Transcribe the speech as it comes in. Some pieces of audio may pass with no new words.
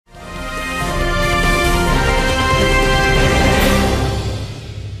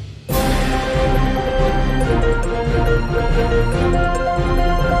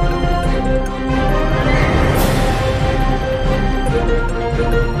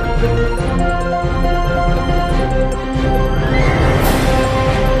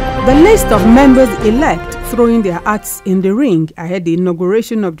The list of members-elect throwing their hats in the ring ahead the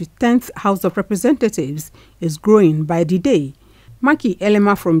inauguration of the 10th House of Representatives is growing by the day. Maki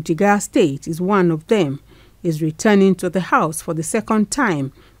Elema from Imo State is one of them. He is returning to the House for the second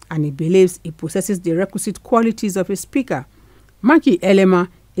time, and he believes he possesses the requisite qualities of a speaker. Maki Elema,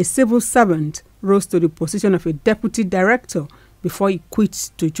 a civil servant, rose to the position of a deputy director before he quit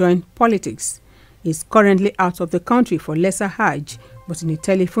to join politics. He is currently out of the country for lesser Hajj, but in a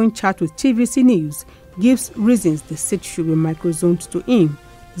telephone chat with TVC News, gives reasons the seat should be microzoned to him.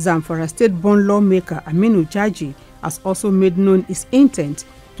 Zamfara State-born lawmaker Aminu Jaji has also made known his intent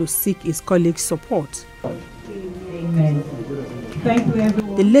to seek his colleagues' support. Amen. Thank you,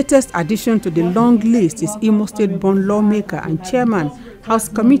 everyone. The latest addition to the long list is Imo State-born lawmaker and chairman House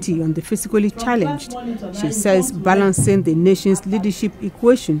Committee on the Physically Challenged. She says balancing the nation's leadership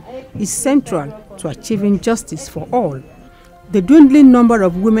equation is central to achieving justice for all. The dwindling number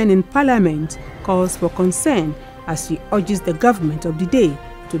of women in parliament calls for concern as she urges the government of the day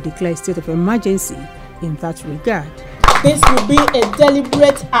to declare a state of emergency in that regard. This will be a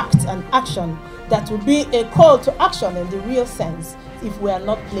deliberate act and action that will be a call to action in the real sense if we are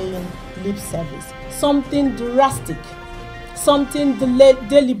not playing lip service. Something drastic, something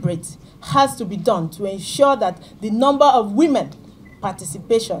deliberate has to be done to ensure that the number of women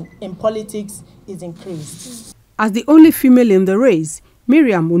participation in politics is increased. As the only female in the race,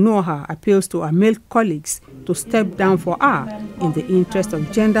 Miriam Onuoha appeals to her male colleagues to step down for her in the interest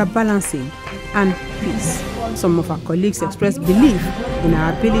of gender balancing and peace. Some of her colleagues expressed belief in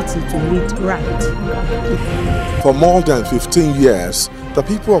her ability to lead right. For more than 15 years, the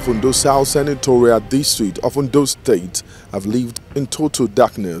people of Ondo South Senatorial District of Ondo State have lived in total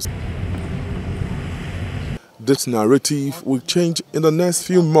darkness. This narrative will change in the next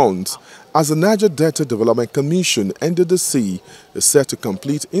few months as the Niger Delta Development Commission, NDDC, is set to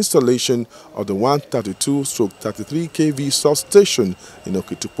complete installation of the 132/33 kV substation in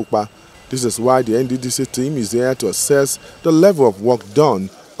Okitipupa. This is why the NDDC team is there to assess the level of work done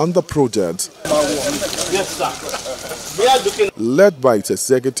on the project. Yes, sir. Led by its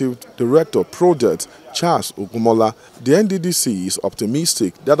Executive Director of Project, Charles Ogumola, the NDDC is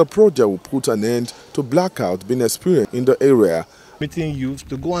optimistic that the project will put an end to blackout being experienced in the area. Meeting youth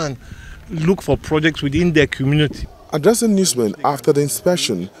to go and look for projects within their community. Addressing newsmen after the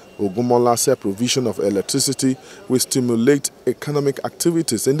inspection, Ogumola said provision of electricity will stimulate economic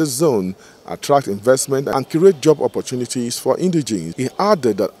activities in the zone, attract investment and create job opportunities for indigenes. He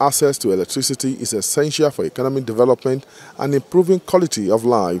added that access to electricity is essential for economic development and improving quality of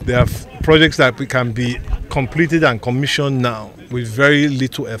life. There are projects that can be completed and commissioned now with very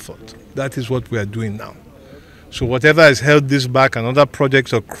little effort. That is what we are doing now. So whatever has held this back and other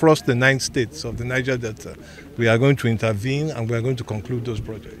projects across the 9 states of the Niger Delta, we are going to intervene and we are going to conclude those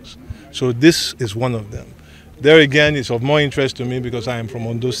projects. So this is one of them. There again, it's of more interest to me because I am from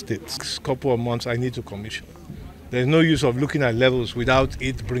Ondo State. Next couple of months I need to commission. There's no use of looking at levels without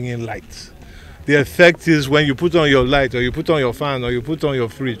it bringing light. The effect is when you put on your light or you put on your fan or you put on your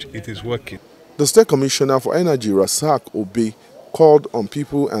fridge, it is working. The State Commissioner for Energy, Rasak Obi, called on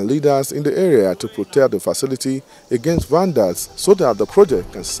people and leaders in the area to protect the facility against vandals so that the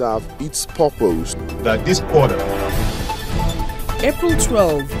project can serve its purpose. That this order. April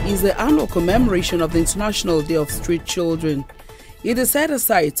 12 is the annual commemoration of the International Day of Street Children. It is set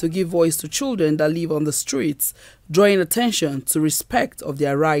aside to give voice to children that live on the streets, drawing attention to respect of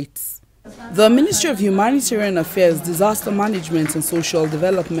their rights. The Ministry of Humanitarian Affairs, Disaster Management and Social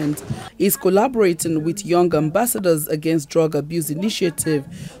Development is collaborating with Young Ambassadors Against Drug Abuse Initiative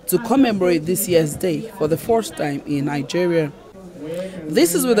to commemorate this year's day for the first time in Nigeria.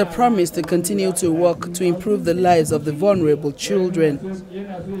 This is with a promise to continue to work to improve the lives of the vulnerable children.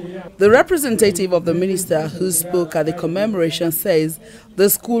 The representative of the minister who spoke at the commemoration says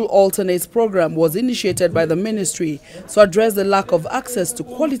the school alternates program was initiated by the ministry to address the lack of access to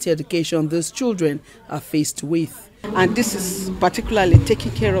quality education these children are faced with. And this is particularly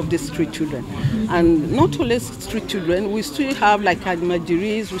taking care of the street children. And not only street children, we still have like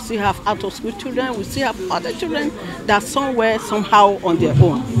Admajiris, we still have out-of-school children, we still have other children that are somewhere, somehow on their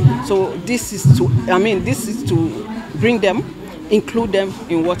own. So this is to bring them, include them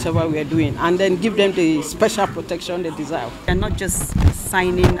in whatever we are doing, and then give them the special protection they deserve. And not just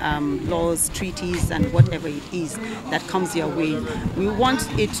signing laws, treaties, and whatever it is that comes your way. We want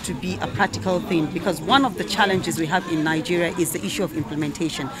it to be a practical thing, because one of the challenges we have in Nigeria is the issue of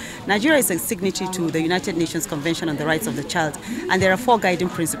implementation. Nigeria is a signatory to the United Nations Convention on the Rights of the Child, and there are 4 guiding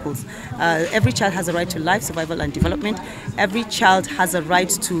principles. Every child has a right to life, survival, and development. Every child has a right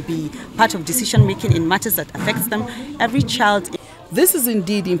to be part of decision making in matters that affects them. Every child. This is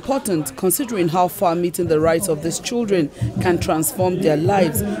indeed important considering how far meeting the rights of these children can transform their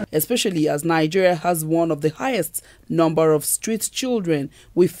lives, especially as Nigeria has one of the highest number of street children,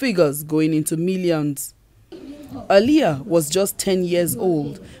 with figures going into millions. Aliyah was just 10 years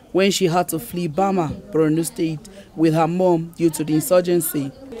old when she had to flee Bama, Borno State, with her mom due to the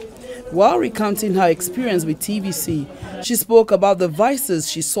insurgency. While recounting her experience with TVC, she spoke about the vices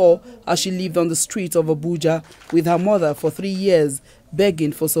she saw as she lived on the streets of Abuja with her mother for 3 years,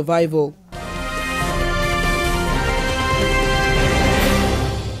 begging for survival.